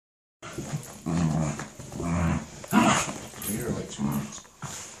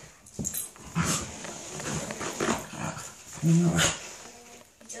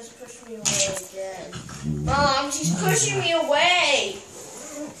Just pushed me away again. Mom, she's pushing me away.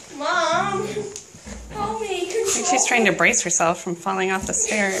 Mom, help me. I think she's trying to brace herself from falling off the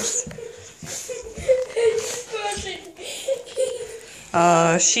stairs.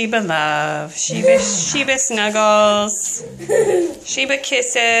 Oh, Shiba love. Shiba snuggles. Shiba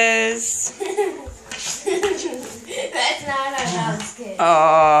kisses. That's not our dog's kid.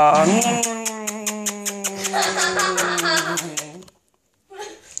 Oh.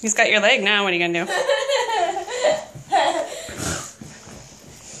 He's got your leg now. What are you going to do?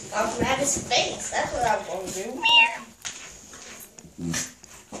 I'll grab his face. That's what I'm going to do.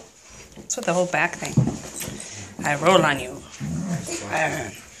 What's with the whole back thing? I roll on you.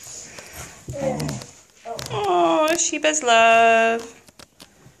 Oh, Shiba's love.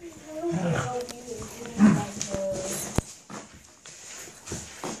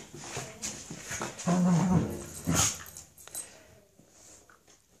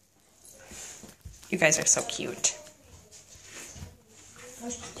 You guys are so cute.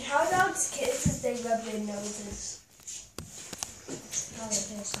 How dogs kiss if they rub their noses? Not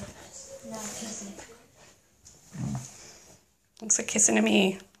kissing. Not kissing. Looks like kissing to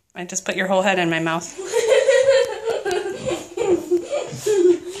me. I just put your whole head in my mouth.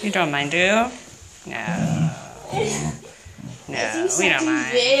 You don't mind, do you? No. No, we don't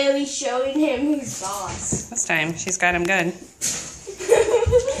mind. Really showing him who's boss. This time, she's got him good.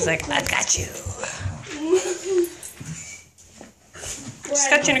 She's like, I got you. She's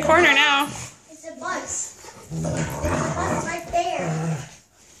got you in a corner now. It's a bus. There's a bus right there.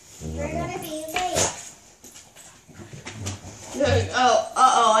 You're gonna be late.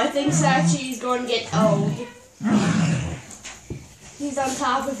 Oh, I think Sachi's going to get old. He's on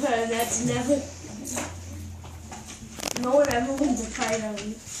top of her, and that's never... No one ever wins a fight on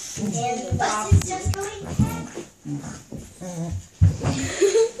him. And the bus is just going ahead.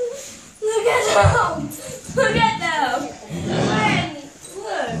 Look at them! Look at them!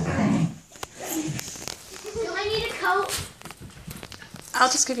 Look! Do I need a coat?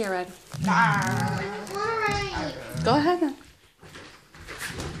 I'll just give you a red. Alright. Go ahead then.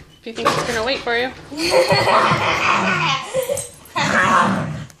 Do you think it's going to wait for you?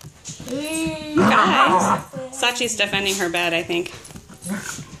 Guys, Sachi's defending her bed, I think.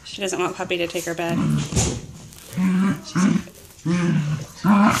 She doesn't want Puppy to take her bed.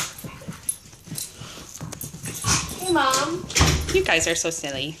 Hey, Mom. You guys are so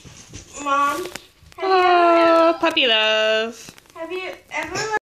silly. Mom. Oh, puppy love. Have you ever